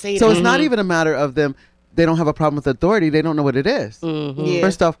about to say that. So it's not even a matter of them. They don't have a problem with authority. They don't know what it is.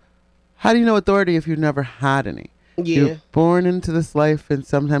 First off, how do you know authority if you've never had any? You're born into this life, and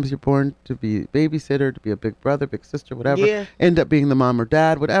sometimes you're born to be a babysitter, to be a big brother, big sister, whatever. End up being the mom or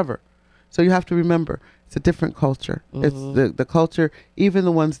dad, whatever. So you have to remember, it's a different culture. It's the culture, even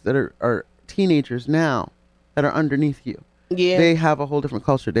the ones that are teenagers now that are underneath you. Yeah. They have a whole different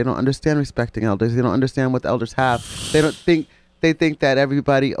culture. They don't understand respecting elders. They don't understand what the elders have. They think that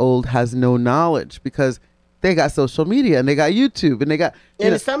everybody old has no knowledge, because they got social media and they got YouTube and they got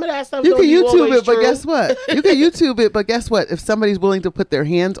some of that stuff. You can YouTube it, but guess what? You can YouTube it, but guess what? If somebody's willing to put their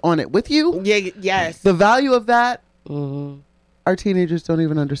hands on it with you, the value of that, our teenagers don't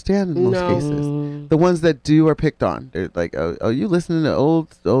even understand in most cases. The ones that do are picked on. They're like, "Oh, you listening to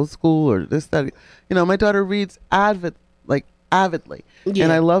old school or this that?" My daughter reads avidly,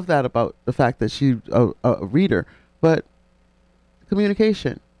 and I love that about the fact that she's a reader. But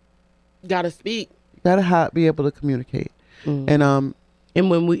communication, gotta speak. Gotta be able to communicate. And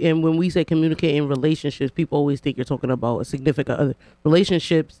when we say communicate in relationships, people always think you're talking about a significant other.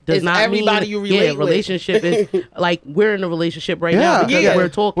 Relationships does not everybody mean, you relate with. Relationship is like, we're in a relationship right now because we're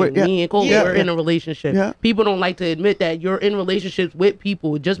talking. Me and Cole, we're in a relationship. Yeah. People don't like to admit that you're in relationships with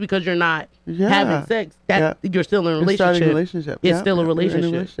people. Just because you're not having sex, you're still in a relationship. It's still a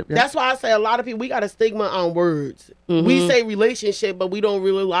relationship. That's why I say a lot of people, we got a stigma on words. We say relationship, but we don't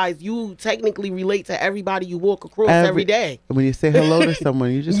realize you technically relate to everybody you walk across every day. When you say hello to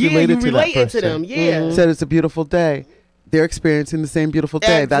someone, you just related to that person. To them. Yeah. Said it's a beautiful day. They're experiencing the same beautiful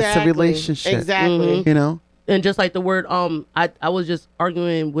day. Exactly. That's a relationship. Exactly. You know? And just like the word, I was just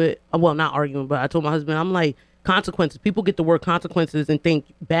arguing with, well, not arguing, but I told my husband, I'm like, consequences. People get the word consequences and think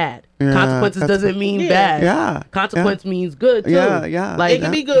bad. Yeah, consequences doesn't mean bad. Yeah. Consequence means good too. Yeah. Like, it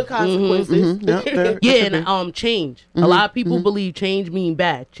can be good consequences. And change. A lot of people believe change mean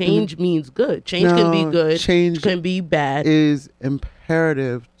bad. Change means good. Change can be good. Change can be bad. Is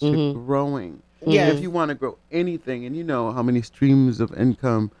imperative to growing. Yeah. If you want to grow anything, and you know how many streams of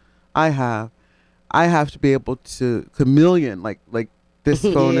income I have to be able to chameleon, like this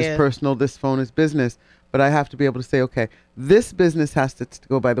phone is personal, this phone is business. But I have to be able to say, okay, this business has to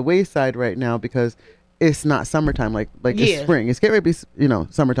go by the wayside right now because it's not summertime, like it's spring. It's getting ready to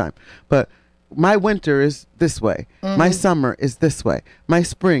be, summertime. But my winter is this way. My summer is this way. My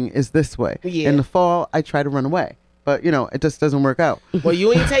spring is this way. In the fall, I try to run away. But, it just doesn't work out. Well,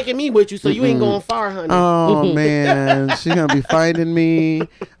 you ain't taking me with you, so you ain't going far, honey. Oh, man. She's going to be finding me.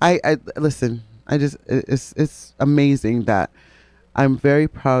 Listen, it's amazing that I'm very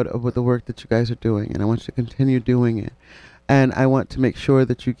proud of the work that you guys are doing, and I want you to continue doing it. And I want to make sure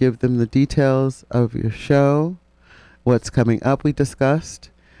that you give them the details of your show, what's coming up we discussed,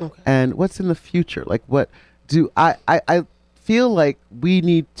 and what's in the future. Like, what do I feel like we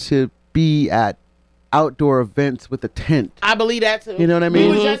need to be at outdoor events with a tent. I believe that too. You know what I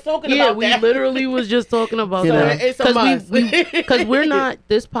mean? We were just talking about we that. literally was just talking about that. It's a must. Because we're not,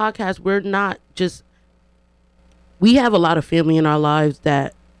 this podcast, we're not just, we have a lot of family in our lives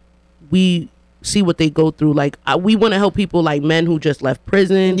that we see what they go through. Like, we want to help people like men who just left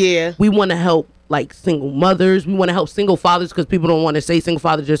prison. Yeah. We want to help like single mothers. We want to help single fathers because people don't want to say single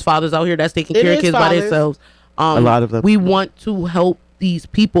fathers. There's fathers out here that's taking care of kids by themselves. A lot of them. We want to help these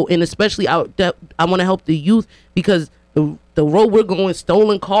people, and especially I want to help the youth because the road we're going,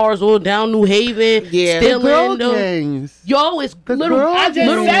 stolen cars all down New Haven, stealing gangs. It's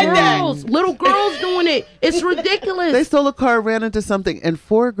little girls doing it. It's ridiculous. They stole a car, ran into something, and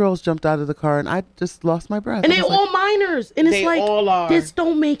 4 girls jumped out of the car, and I just lost my breath. And they all minors, and it's they like all are. This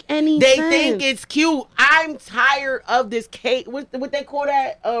don't make any they sense. They think it's cute. I'm tired of this what they call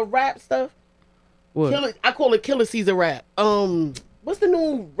that rap stuff. What? I call it Killer Caesar rap. What's the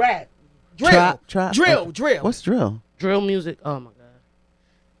new rap? Drill. Drill. What's drill? Drill music. Oh my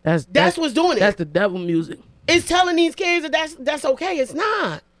god. That's what's doing it. That's the devil music. It's telling these kids that that's okay. It's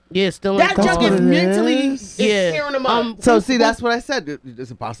not. Yeah, still that junk is mentally tearing them up. So see, that's what I said.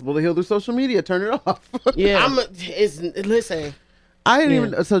 Is it possible to heal through social media? Turn it off. Yeah. Listen. I didn't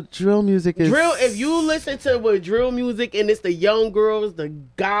even. So drill music is drill. If you listen to what drill music and it's the young girls, the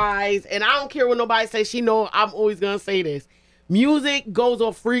guys, and I don't care what nobody says. She know I'm always gonna say this. Music goes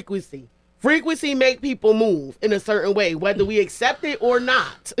off frequency. Frequency make people move in a certain way, whether we accept it or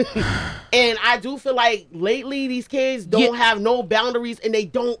not. And I do feel like lately these kids don't have no boundaries and they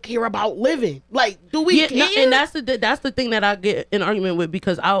don't care about living. Like, do we care? And that's the thing that I get in argument with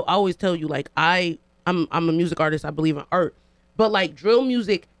because I always tell you like I'm a music artist. I believe in art, but like drill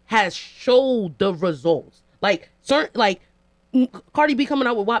music has showed the results. Like certain like Cardi B coming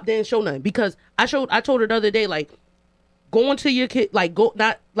out with WAP didn't show nothing because I told her the other day like. Going to your kid,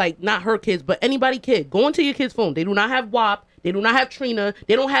 not her kids, but anybody kid. Going to your kid's phone. They do not have WAP. They do not have Trina.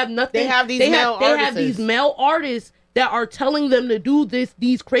 They don't have nothing. They have these male artists. They have these male artists that are telling them to do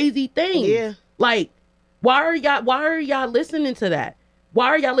these crazy things. Yeah. Like, why are y'all listening to that? Why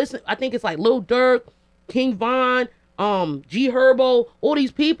are y'all listening? I think it's like Lil Durk, King Von, G Herbo, all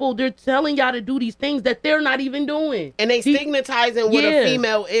these people, they're telling y'all to do these things that they're not even doing. And they stigmatizing what a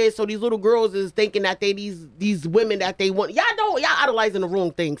female is, so these little girls is thinking that they these women that they want. Y'all idolizing the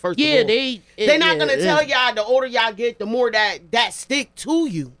wrong thing, first of all. They're not gonna tell y'all the older y'all get, the more that stick to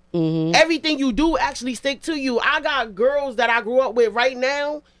you. Mm-hmm. Everything you do actually stick to you. I got girls that I grew up with right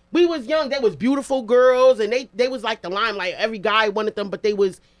now. We was young, they was beautiful girls, and they was like the limelight. Every guy wanted them, but they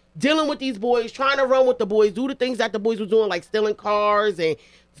was dealing with these boys, trying to run with the boys, do the things that the boys was doing, like stealing cars and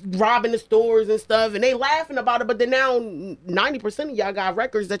robbing the stores and stuff, and they laughing about it, but then now 90% of y'all got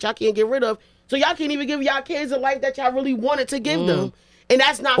records that y'all can't get rid of, so y'all can't even give y'all kids a life that y'all really wanted to give them. And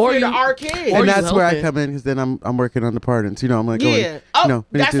that's not fair to our kids. And that's where I come in, because then I'm working on the pardons. I'm like,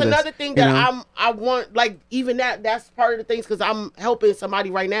 that's another thing that I want, like, even that's part of the things, because I'm helping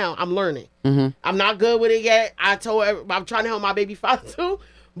somebody right now. I'm learning. Mm-hmm. I'm not good with it yet. I'm trying to help my baby father too.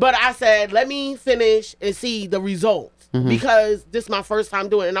 But I said, let me finish and see the results, because this is my first time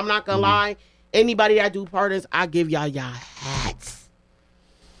doing it. And I'm not going to lie, anybody that do pardons, I give y'all hats.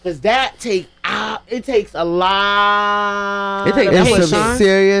 Because that it takes a lot. It takes of that much It's some time?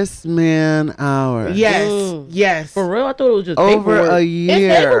 serious man hours. Yes, yes. For real, I thought it was just Over paperwork. a It's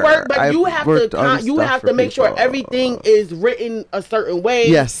year. paperwork, but I've you have worked on to stuff for make sure people. everything is written a certain way.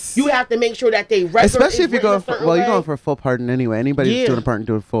 Yes. You have to make sure that they record Especially is if you're written going a for, certain well, way. you're going for a full pardon anyway. Anybody that's Yeah. doing a pardon,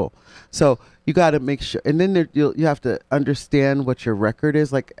 do it full. So you got to make sure, and then you have to understand what your record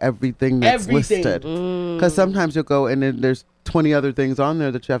is, like everything that's Everything. listed. Because sometimes you'll go and then there's 20 other things on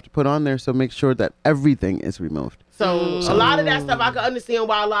there that you have to put on there. So make sure that everything is removed. So a lot of that stuff, I can understand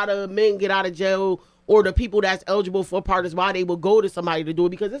why a lot of men get out of jail, or the people that's eligible for pardons, why they will go to somebody to do it,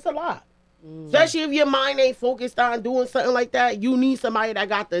 because it's a lot. Especially if your mind ain't focused on doing something like that, you need somebody that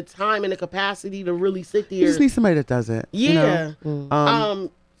got the time and the capacity to really sit there. You just need somebody that does it. Yeah. You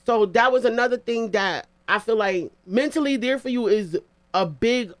know? So that was another thing that I feel like mentally there for you is a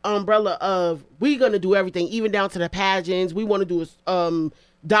big umbrella of, we gonna do everything, even down to the pageants. We want to do a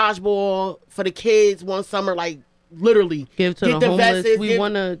dodgeball for the kids one summer, like literally Give to the homeless. vests, We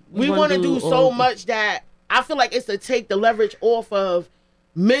want to do so much that I feel like it's to take the leverage off of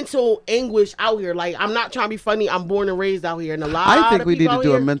mental anguish out here. Like, I'm not trying to be funny. I'm born and raised out here, and a lot I think of we need people to out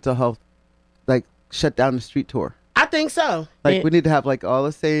do a here- mental health, like shut down the street tour. I think so. Like Yeah. we need to have like all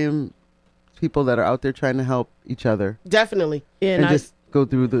the same people that are out there trying to help each other, Definitely. Yeah, and and just go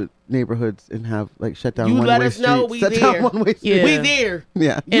through the neighborhoods and have like shut down You one-way let us streets. know, we shut there. down one-way streets. Yeah. We there.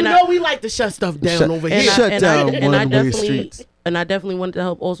 Yeah. You And know we like to shut stuff down Shut- over and here. shut down I one-way definitely streets. and I definitely wanted to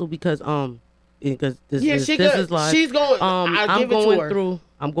help also because this Yeah, is she this good. is live. She's going. I'll I'm give it to going her.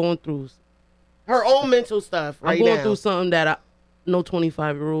 I'm going through Her own mental stuff right I'm going now. through something that no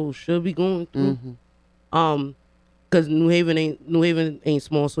 25-year-old should be going through. Because New Haven ain't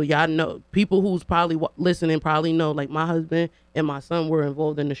small, so y'all know, people who's probably listening probably know, like my husband and my son were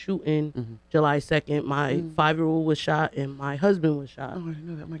involved in the shooting July 2nd. My 5-year-old was shot and my husband was shot. Oh, I didn't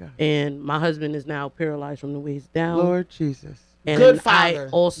know that. Oh my God. And my husband is now paralyzed from the waist down. Lord Jesus. And Good father. I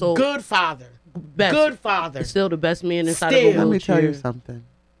also Good father. best, Good father. still the best man inside Still. of a Let wheelchair. me tell you something.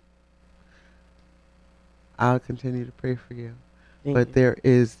 I'll continue to pray for you. Thank But you. there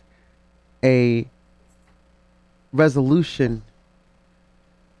is a resolution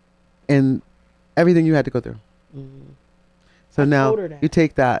in everything you had to go through. So now told her that. you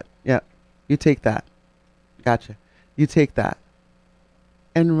take that. Yeah. You take that. Gotcha. You take that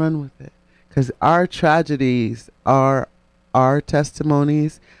and run with it. Because our tragedies are our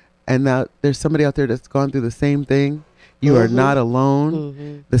testimonies. And now there's somebody out there that's gone through the same thing. You are not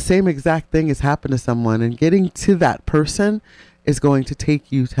alone. The same exact thing has happened to someone. And getting to that person is going to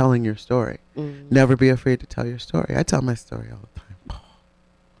take you telling your story. Never be afraid to tell your story. I tell my story all the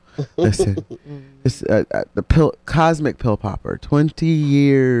time. Listen, this, the cosmic pill popper, 20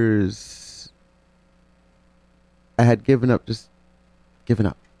 years. I had given up, just given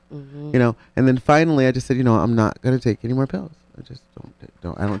up, you know. And then finally, I just said, you know, I'm not gonna take any more pills. I just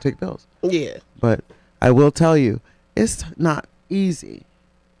I don't take pills. Yeah. But I will tell you, it's not easy.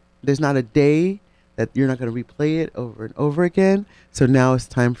 There's not a day that you're not going to replay it over and over again. So now it's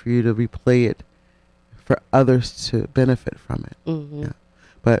time for you to replay it for others to benefit from it. Yeah.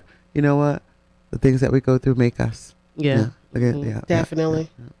 But you know what? The things that we go through make us. Yeah. Definitely.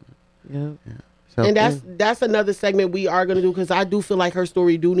 Yeah. So, And that's another segment we are gonna do, because I do feel like her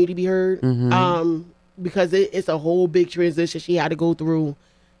story do need to be heard. Because it's a whole big transition she had to go through,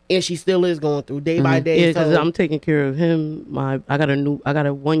 and she still is going through day by day. Yeah, because so I'm taking care of him. I got a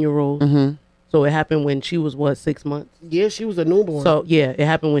 1-year-old. So it happened when she was 6 months. yeah, she was a newborn. So yeah, it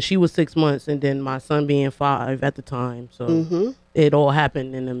happened when she was 6 months, and then my son being 5 at the time. So it all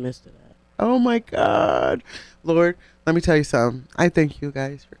happened in the midst of that. oh my God. Lord, let me tell you something. I thank you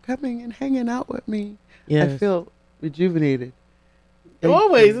guys for coming and hanging out with me. Yes. I feel rejuvenated.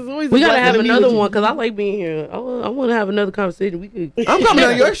 Always. It's always We a gotta blessing have to be another with you. one because I like being here. I want to have another conversation. We could. I'm coming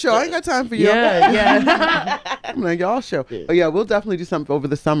on your show. I ain't got time for you. Yeah. I'm on y'all show. But yeah, we'll definitely do something over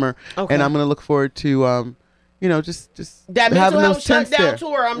the summer. Okay. And I'm going to look forward to, you know, just That mental having health those tents shutdown there.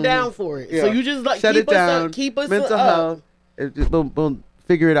 tour, I'm down for it. Yeah. So you just Shut keep it us down. up. Keep us mental up. health. We'll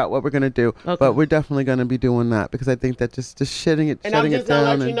figure it out what we're going to do. Okay. But we're definitely going to be doing that because I think that just shutting it And I'm shutting just it gonna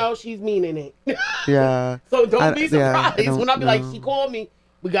down. let you know she's meaning it. Yeah. So don't be yeah, I surprised don't when I be like, know. she called me.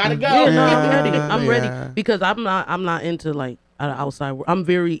 We gotta go. Yeah, no, I'm Yeah, ready. I'm yeah. ready because I'm not into like outside work. I'm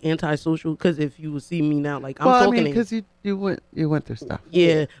very antisocial because if you would see me now, like I'm Well, I talking mean, to you. because you went through stuff.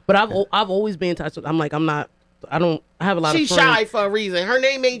 Yeah, but I've always been antisocial. I'm like I have a lot She's of friends. shy for a reason. Her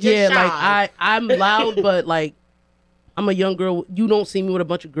name ain't just Yeah, shy. like I'm loud, but like I'm a young girl. You don't see me with a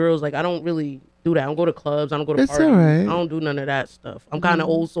bunch of girls. Like I don't really do that. I don't go to clubs. I don't go to It's parties. all right. I don't do none of that stuff. I'm kind of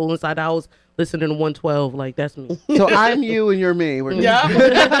old soul inside the house, listening to 112. Like, that's me. So I'm you and you're me. We're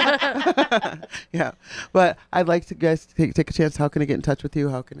Yeah. yeah. But I'd like to guys take a chance. How can I get in touch with you?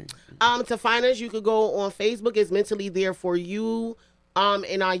 How can I? To find us, you could go on Facebook. It's Mentally There For You.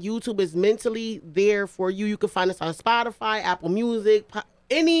 And our YouTube is Mentally There For You. You can find us on Spotify, Apple Music,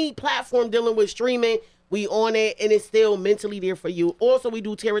 any platform dealing with streaming. We on it, and it's still Mentally There For You. Also, we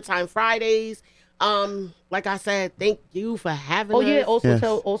do Terror Time Fridays. Like I said, thank you for having us. Oh yeah. Also Yes.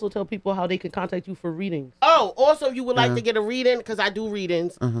 tell people how they can contact you for readings. Oh, also, if you would like to get a reading, because I do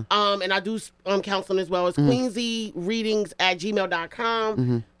readings, and I do counseling as well. It's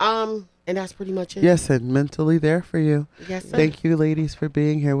queensyreadings@gmail.com. And that's pretty much it. Yes, and Mentally There For You. Yes, sir. Thank you, ladies, for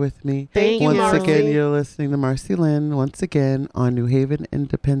being here with me. Thank you, Once Marcy. again, you're listening to MarceyLynn, once again, on New Haven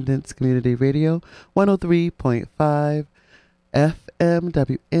Independence Community Radio, 103.5 FM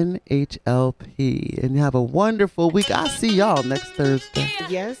WNHLP. And have a wonderful week. I'll see y'all next Thursday.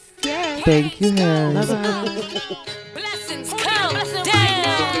 Yes, yes. Thank you, Harry. Blessings come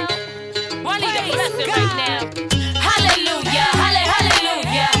down. One need a blessing right now.